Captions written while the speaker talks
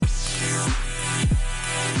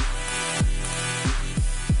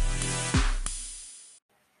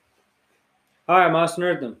Hi, I'm Austin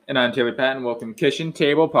Eartham. And I'm Taylor Patton. Welcome to Kitchen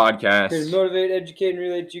Table Podcast. Here to motivate, educate, and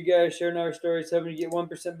relate to you guys, sharing our stories, helping you get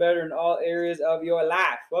 1% better in all areas of your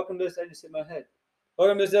life. Welcome to this. I just hit my head.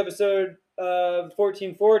 Welcome to this episode of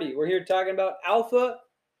 1440. We're here talking about alpha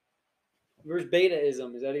versus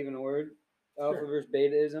betaism. Is that even a word? Alpha versus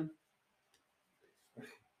betaism?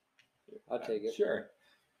 I'll take it. Sure.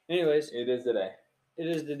 Anyways. It is today. It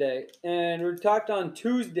is today. And we talked on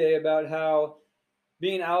Tuesday about how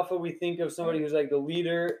being alpha, we think of somebody who's like the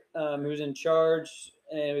leader, who's in charge,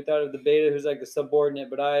 and we thought of the beta who's like the subordinate,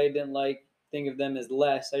 but I didn't think of them as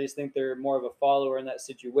less. I just think they're more of a follower in that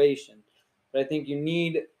situation. But I think you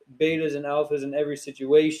need betas and alphas in every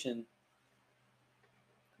situation.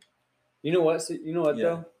 You know what?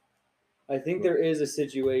 Though? I think there is a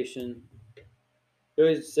situation. They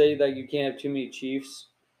always say that you can't have too many chiefs.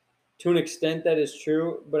 To an extent, that is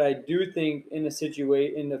true, but I do think in a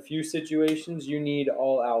few situations, you need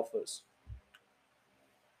all alphas.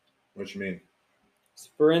 What you mean?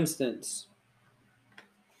 For instance,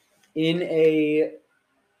 in a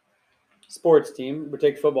sports team, we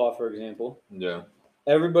take football for example. Yeah.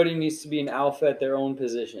 Everybody needs to be an alpha at their own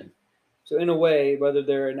position. So in a way, whether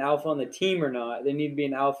they're an alpha on the team or not, they need to be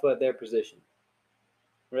an alpha at their position,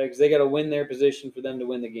 right? Because they got to win their position for them to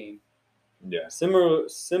win the game. Yeah. Similarly,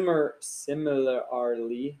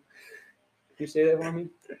 can you say that for me?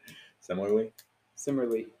 Similarly.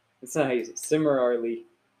 It's not how you say it. Similarly.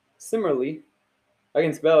 I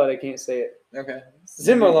can spell it. I can't say it. Okay.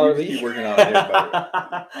 Similarly. You keep working on it,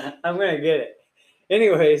 buddy. I'm going to get it.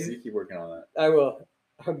 Anyways. You keep working on that. I will.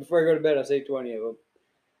 Before I go to bed, I'll say 20 of them.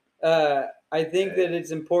 I think that it's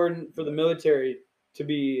important for the military to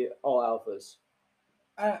be all alphas.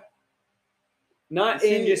 Not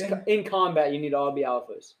in combat, you need to all be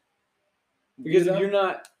alphas. Because if you're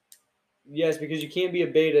not... Yes, because you can't be a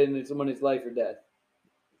beta when it's life or death.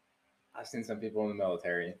 I've seen some people in the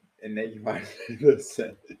military, and they might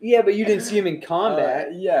listen. Yeah, but you didn't see them in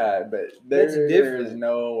combat. Yeah, but there's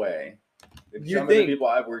no way. Some of the people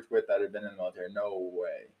I've worked with that have been in the military, no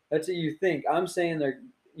way. That's what you think. I'm saying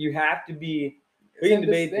you have to be. Same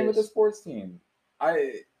with the sports team.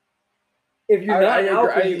 If you're not an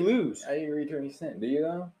alpha, you lose. I agree to an extent. Do you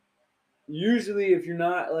though? Usually, if you're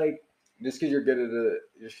not like. Just because you're good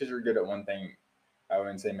at one thing, I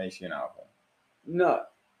wouldn't say makes you an alpha. No,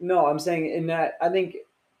 I'm saying I think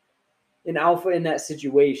an alpha in that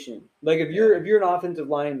situation. Like if you're an offensive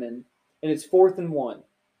lineman and it's 4th and 1,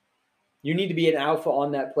 you need to be an alpha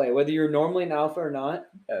on that play, whether you're normally an alpha or not.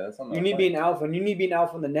 Yeah, that's on that. You need to be an alpha, and you need to be an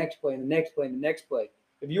alpha on the next play, and the next play, and the next play.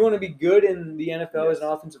 If you want to be good in the NFL as an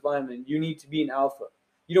offensive lineman, you need to be an alpha.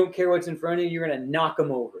 You don't care what's in front of you; you're going to knock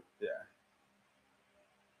them over. Yeah.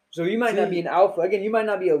 So you might not be an alpha. Again, you might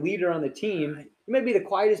not be a leader on the team. You might be the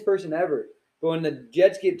quietest person ever. But when the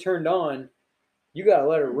Jets get turned on, you got to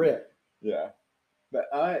let it rip. Yeah. But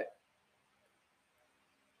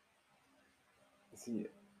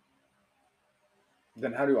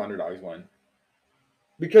then how do underdogs win?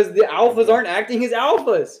 Because the alphas aren't acting as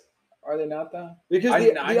alphas. Are they not though? Because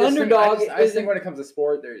the underdog I think when it comes to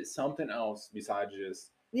sport, there is something else besides just...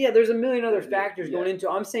 Yeah, there's a million other factors going into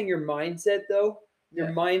it. I'm saying your mindset, though. Your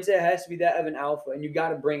mindset has to be that of an alpha, and you got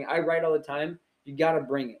to bring it. I write all the time. You got to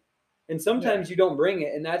bring it. And sometimes you don't bring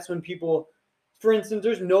it, and that's when people... For instance,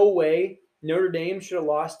 there's no way Notre Dame should have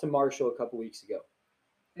lost to Marshall a couple weeks ago.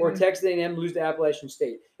 Or Texas A&M lose to Appalachian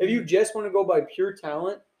State. If you just want to go by pure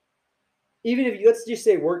talent, even if let's just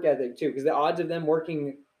say work ethic, too, because the odds of them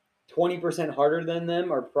working 20% harder than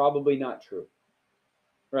them are probably not true.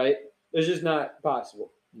 Right? It's just not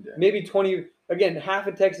possible. Yeah. Maybe 20... Again, half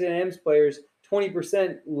of Texas A&M's players...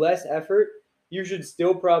 20% less effort, you should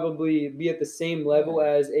still probably be at the same level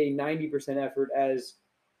as a 90% effort as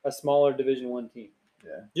a smaller Division I team.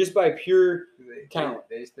 Yeah. Just by pure talent.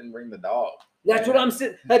 They just didn't bring the dog. That's what I'm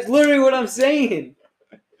saying. That's literally what I'm saying.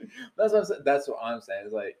 That's what I'm saying.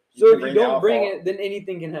 It's like so if you don't bring it, then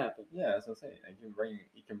anything can happen. Yeah, that's what I'm saying.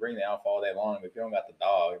 You can bring the alpha all day long, but if you don't got the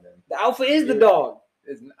dog, then the alpha is the dog.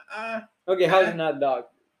 Okay, how's it not dog?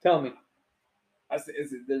 Tell me.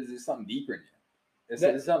 There's just something deeper in you.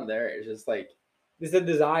 There's something there. It's just like... It's a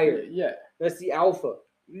desire. Yeah. That's the alpha.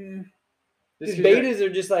 Because betas are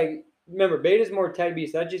just like... Remember, beta's more type B,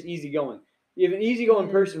 so that's just easygoing. You have an easygoing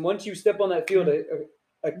person. Once you step on that field, a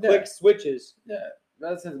click switches. Yeah.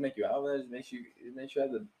 That doesn't make you alpha. It makes you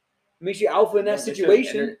have the... It makes you alpha in that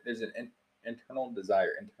situation. There's an internal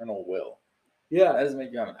desire, internal will. Yeah. That doesn't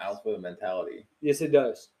make you have an alpha mentality. Yes, it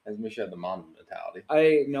does. That makes you have the mama mentality.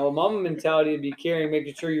 A mama mentality would be caring,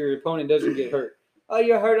 making sure your opponent doesn't get hurt. Oh,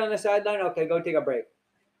 you're hurt on the sideline? Okay, go take a break.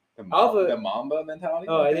 The Mamba mentality?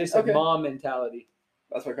 Oh, it is a mom mentality.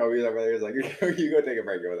 That's what Kobe's over there is like. You go take a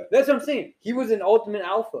break over there. That's what I'm saying. He was an ultimate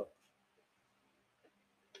alpha.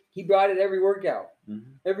 He brought it every workout,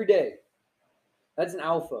 every day. That's an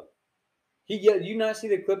alpha. You not see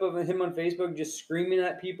the clip of him on Facebook just screaming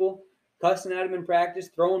at people, cussing at him in practice,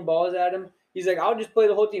 throwing balls at him. He's like, I'll just play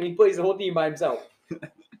the whole team. He plays the whole team by himself.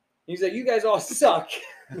 He's like, you guys all suck.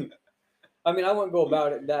 I mean, I wouldn't go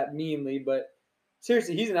about it that meanly, but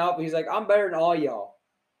seriously, he's an alpha. He's like, I'm better than all y'all.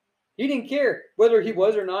 He didn't care whether he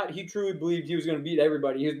was or not. He truly believed he was going to beat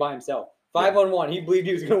everybody. He was by himself. 5-on-1. He believed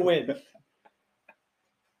he was going to win.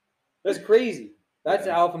 That's crazy. That's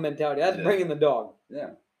an alpha mentality. That's bringing the dog. Yeah.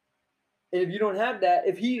 And if you don't have that,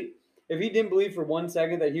 if he didn't believe for 1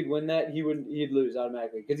 second that he'd win that, he'd lose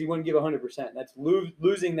automatically because he wouldn't give 100%. That's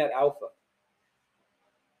losing that alpha.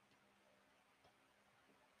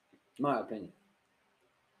 My opinion.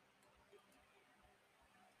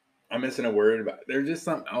 I'm missing a word about. There's just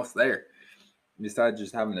something else there. Besides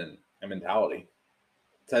just having a mentality.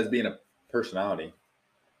 Besides being a personality,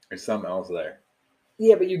 there's something else there.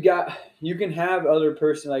 Yeah, but you can have other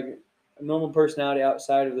person like a normal personality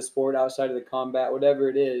outside of the sport, outside of the combat, whatever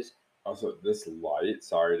it is. Also, this light.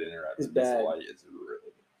 Sorry to interrupt. It's bad. This light is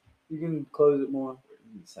really. You can close it more.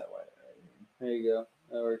 That way. There you go.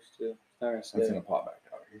 That works too. All right, I'm gonna pop back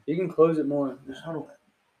out here. You can close it more. Just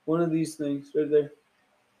one of these things right there.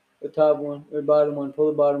 The top one, or bottom one.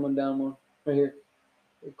 Pull the bottom one down more. Right here.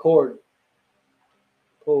 The cord.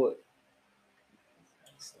 Pull it.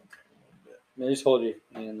 Man, just hold your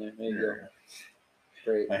hand there. There you go.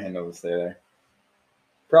 Great. My hand will stay there.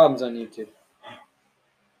 Problems on YouTube.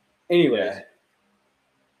 Anyways,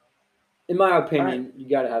 in my opinion, you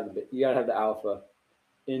gotta have the alpha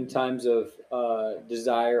in times of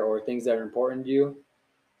desire or things that are important to you.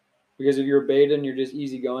 Because if you're a beta and you're just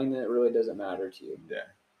easygoing, then it really doesn't matter to you. Yeah.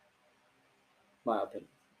 My opinion.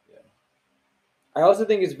 Yeah. I also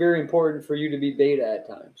think it's very important for you to be beta at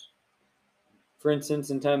times. For instance,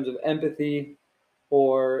 in times of empathy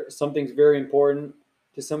or something's very important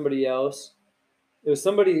to somebody else. It was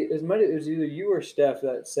either you or Steph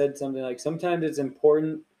that said something like, sometimes it's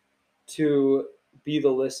important to be the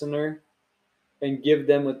listener and give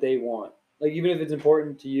them what they want. Like, even if it's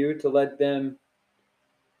important to you to let them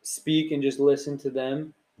speak and just listen to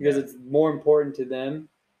them because it's more important to them.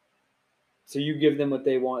 So you give them what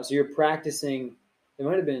they want. So you're practicing. It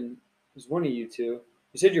was one of you two.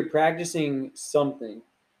 You said you're practicing something.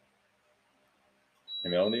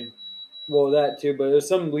 Humility? Well, that too, but there's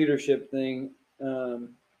some leadership thing.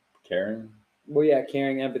 Caring? Well, yeah,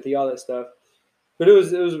 caring, empathy, all that stuff. But it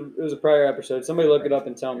was a prior episode. Somebody look it up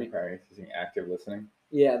and tell me. Practicing active listening?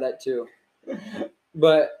 Yeah, that too.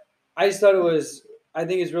 But I just thought I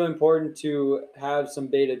think it's really important to have some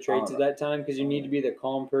beta traits at that time because you need to be the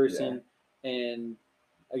calm person and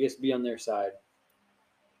I guess be on their side.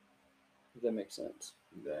 If that makes sense.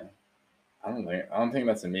 Yeah. I don't think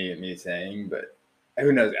that's me saying, but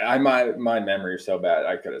who knows? My memory is so bad.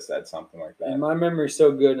 I could have said something like that. And my memory is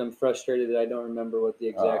so good, and I'm frustrated that I don't remember what the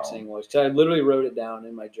exact saying was because I literally wrote it down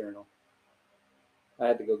in my journal. I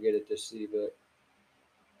had to go get it to see, but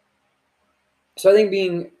so I think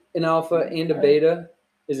being an alpha and a beta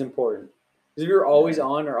is important. Because if you're always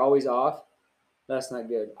on or always off, that's not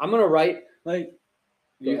good. I'm gonna write like.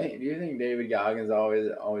 Do you think David Goggins always?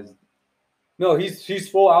 No, he's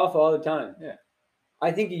full alpha all the time. Yeah.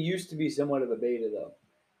 I think he used to be somewhat of a beta though.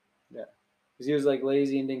 Yeah. Because he was like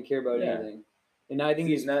lazy and didn't care about anything. And I think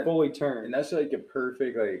he's fully turned. And that's like a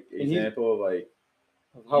perfect example of like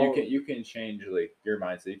how you can change like your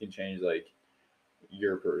mindset. You can change like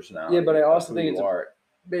your personality. Yeah, but I also think you are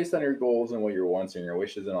based on your goals and what your wants and your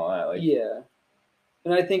wishes and all that. Like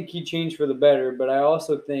and I think he changed for the better. But I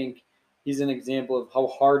also think he's an example of how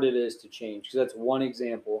hard it is to change. Because that's one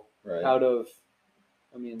example out of,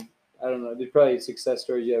 I mean, I don't know. There's probably success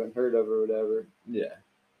stories you haven't heard of or whatever. Yeah.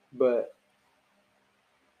 But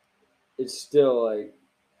it's still like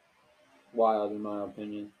wild in my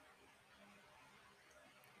opinion.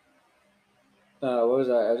 What was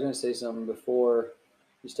I? I was going to say something before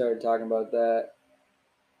you started talking about that.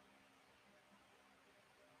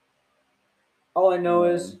 All I know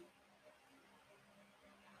is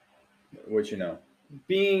what you know.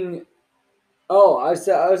 Being I'm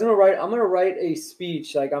gonna write a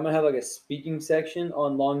speech, like I'm gonna have like a speaking section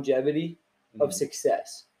on longevity of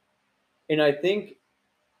success. And I think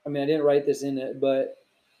I didn't write this in it, but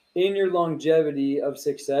in your longevity of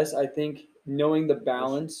success, I think knowing the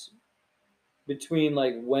balance between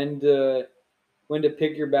like when to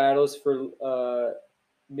pick your battles for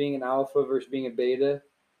being an alpha versus being a beta,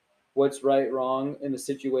 what's right, wrong in the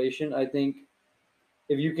situation. I think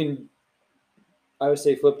if you can, I would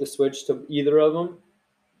say flip the switch to either of them,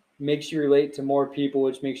 makes you relate to more people,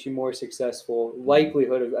 which makes you more successful.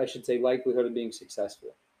 Likelihood of being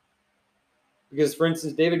successful. Because, for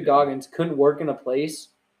instance, David Goggins couldn't work in a place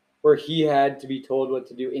where he had to be told what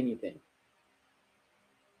to do anything.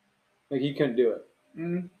 Like, he couldn't do it.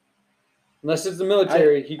 Mm. Unless it's the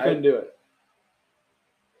military, he couldn't do it.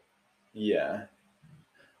 Yeah.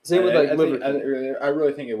 Same with, like, Liverpool. I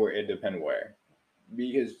really think it depends where.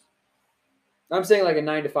 Because I'm saying, like, a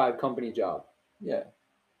 9-to-5 company job. Yeah.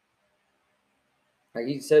 Like,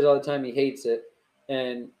 he says all the time he hates it,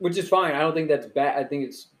 and which is fine. I don't think that's bad. I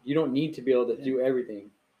think you don't need to be able to do everything.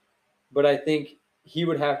 But I think he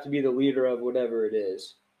would have to be the leader of whatever it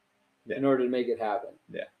is in order to make it happen.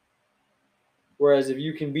 Yeah. Whereas if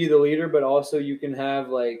you can be the leader, but also you can have,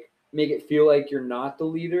 like, make it feel like you're not the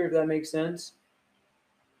leader, if that makes sense,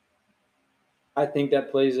 I think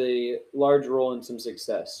that plays a large role in some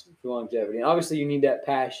success for longevity. And obviously, you need that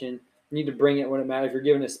passion. You need to bring it when it matters. If you're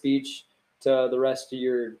giving a speech to the rest of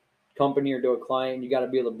your company or to a client, you got to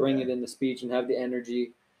be able to bring it in the speech and have the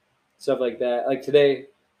energy, stuff like that. Like today,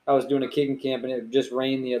 I was doing a kicking camp and it just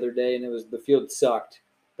rained the other day and the field sucked.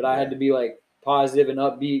 But I had to be like positive and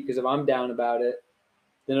upbeat because if I'm down about it,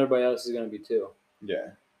 then everybody else is going to be too. Yeah.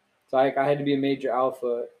 So I had to be a major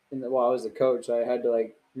alpha I was the coach. So I had to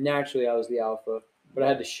naturally I was the alpha, but I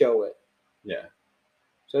had to show it. Yeah.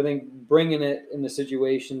 So I think bringing it in the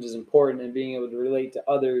situations is important and being able to relate to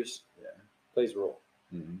others plays a role.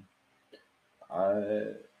 Mm-hmm.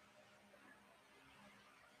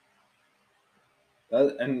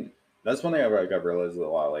 And that's one thing I've realized a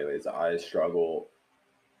lot lately is I struggle.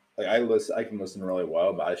 Like I can listen really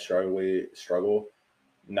well, but I struggle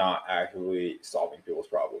not actively solving people's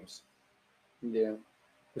problems. Yeah.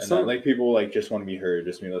 And people just want to be heard,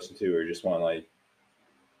 just be listened to, or just want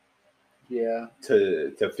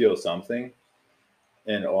to feel something.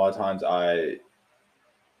 And a lot of times I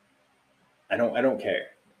don't care,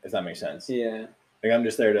 if that makes sense. Yeah. Like I'm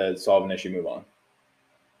just there to solve an issue, move on.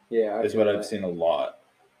 Yeah. Is what I've seen a lot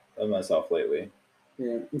of myself lately.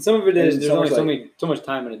 Yeah. And some of it is there's only so much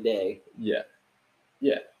time in a day. Yeah.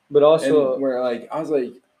 Yeah. But also where I was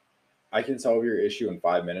like, I can solve your issue in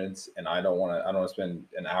 5 minutes and I don't want to spend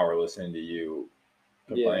an hour listening to you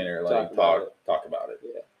complain or talk about it.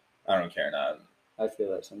 Yeah. I don't care now. I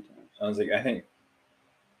feel that sometimes. I was like, I think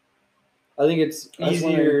it's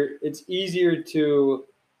easier. It's easier to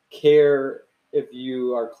care if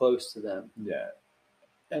you are close to them. Yeah.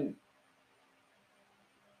 And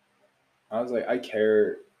I was like, I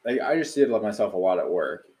care. Like, I just did love myself a lot at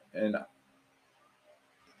work, and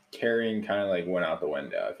caring kind of went out the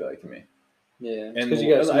window. I feel like to me. Yeah, because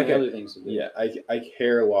you got so many other things to do. Yeah, I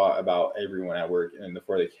care a lot about everyone at work and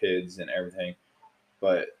for the kids and everything,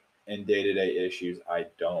 but in day-to-day issues, I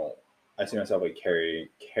don't. I see myself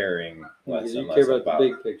caring less and less care about the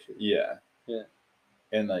big picture. Yeah. Yeah.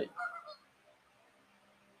 And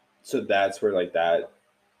so that's where that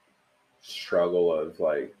struggle of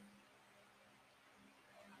but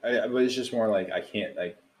it's just more I can't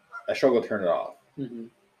I struggle to turn it off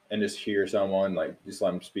and just hear someone just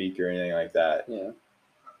let them speak or anything like that. Yeah.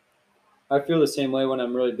 I feel the same way when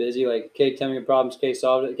I'm really busy. Okay, tell me your problems. Okay,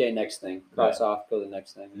 solve it. Okay, next thing. Cross off. Go to the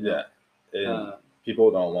next thing. Yeah. And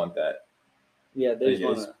people don't want that. Yeah, they just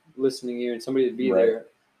want a listening ear and somebody to be there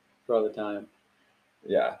for all the time.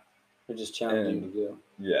 Yeah. They're just challenging to do.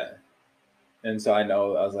 Yeah. And so I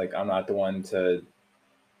know I was I'm not the one to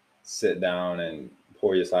sit down and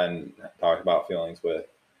pull you aside and talk about feelings with,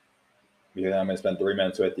 because I'm going to spend 3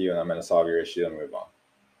 minutes with you and I'm going to solve your issue and move on.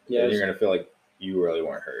 Yeah. And you're going to feel like you really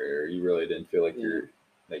weren't hurt or you really didn't feel like you're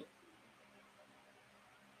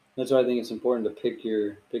That's why I think it's important to pick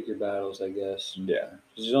your battles, I guess. Yeah.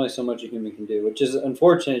 Because there's only so much a human can do, which is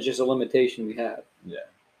unfortunate. It's just a limitation we have. Yeah.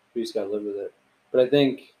 We just got to live with it. But I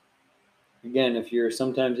think, again, if you're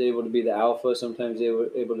sometimes able to be the alpha, sometimes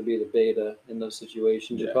able to be the beta in those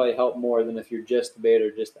situations, you'll probably help more than if you're just the beta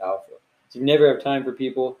or just the alpha. If you never have time for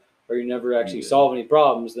people or you never actually solve any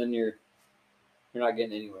problems, then you're not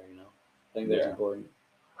getting anywhere, I think that's important.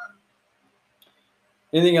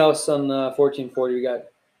 Anything else on 1440? We got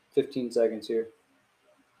 15 seconds here.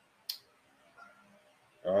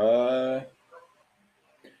 I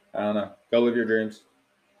don't know. Go live your dreams.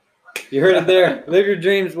 You heard it there. Live your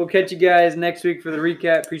dreams. We'll catch you guys next week for the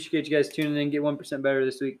recap. Appreciate you guys tuning in. Get 1% better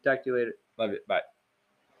this week. Talk to you later. Love it. Bye.